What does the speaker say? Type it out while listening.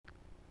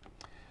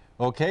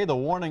Okay, the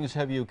warnings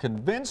have you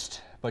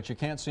convinced, but you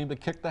can't seem to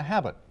kick the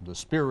habit. The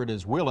spirit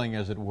is willing,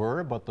 as it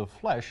were, but the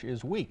flesh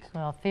is weak.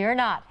 Well, fear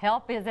not.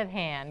 Help is at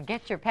hand.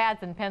 Get your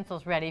pads and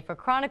pencils ready for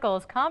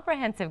Chronicle's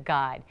comprehensive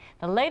guide,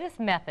 the latest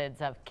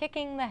methods of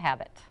kicking the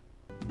habit.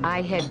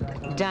 I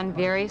had done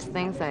various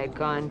things. I had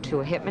gone to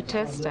a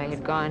hypnotist, I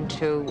had gone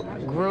to a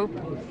group,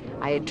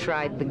 I had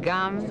tried the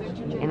gum,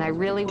 and I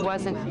really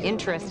wasn't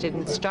interested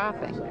in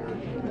stopping.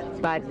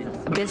 But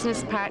a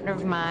business partner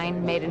of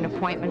mine made an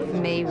appointment for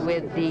me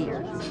with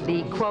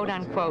the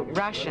quote-unquote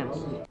Russian.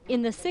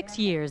 In the 6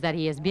 years that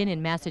he has been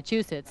in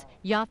Massachusetts,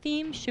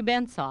 Yefim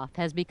Shubentsov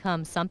has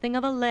become something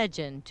of a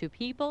legend to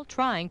people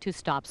trying to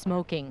stop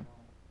smoking.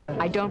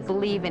 I don't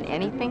believe in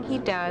anything he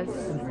does,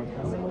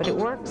 but it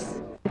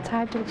works. It's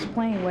hard to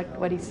explain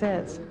what he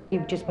says. He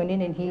just went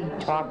in and he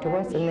talked to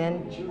us, and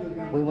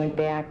then we went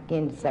back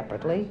in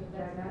separately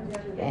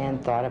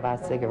and thought of our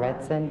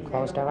cigarettes and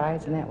closed our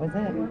eyes, and that was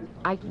it.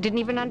 I didn't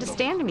even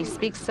understand him. He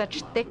speaks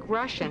such thick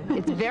Russian.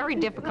 It's very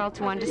difficult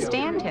to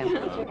understand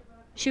him.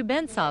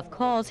 Shubentsov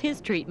calls his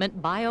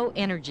treatment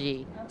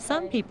bioenergy.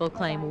 Some people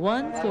claim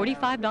one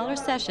 $45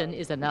 session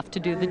is enough to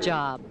do the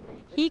job.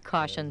 He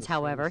cautions,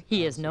 however,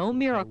 he is no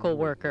miracle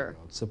worker.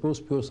 Suppose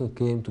person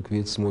came to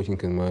quit smoking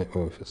in my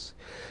office.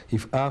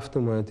 If after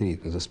my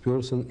treatment this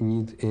person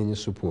needs any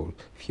support,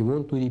 if he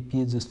wants to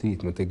repeat this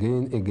treatment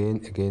again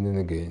and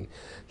again,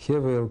 he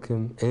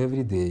welcome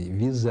every day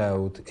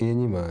without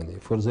any money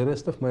for the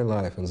rest of my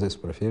life in this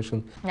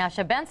profession. Now,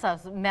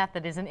 Shubentsov's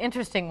method is an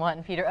interesting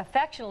one, Peter.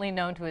 Affectionately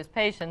known to his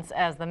patients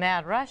as the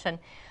Mad Russian,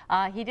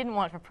 he didn't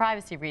want, for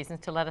privacy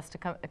reasons, to let us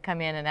come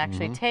in and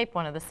actually tape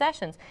one of the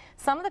sessions.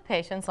 Some of the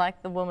patients,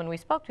 like the woman we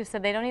spoke to,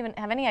 said they don't even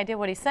have any idea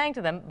what he's saying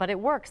to them, but it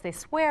works. They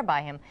swear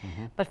by him.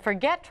 But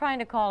forget trying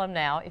to call him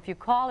now. If you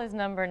call his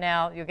number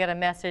now, you'll get a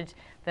message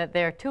that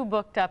they're too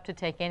booked up to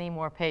take any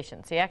more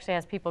patients. He actually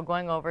has people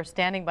going over,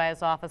 standing by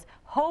his office,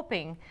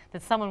 hoping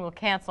that someone will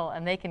cancel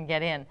and they can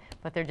get in,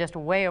 but they're just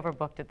way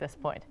overbooked at this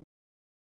point.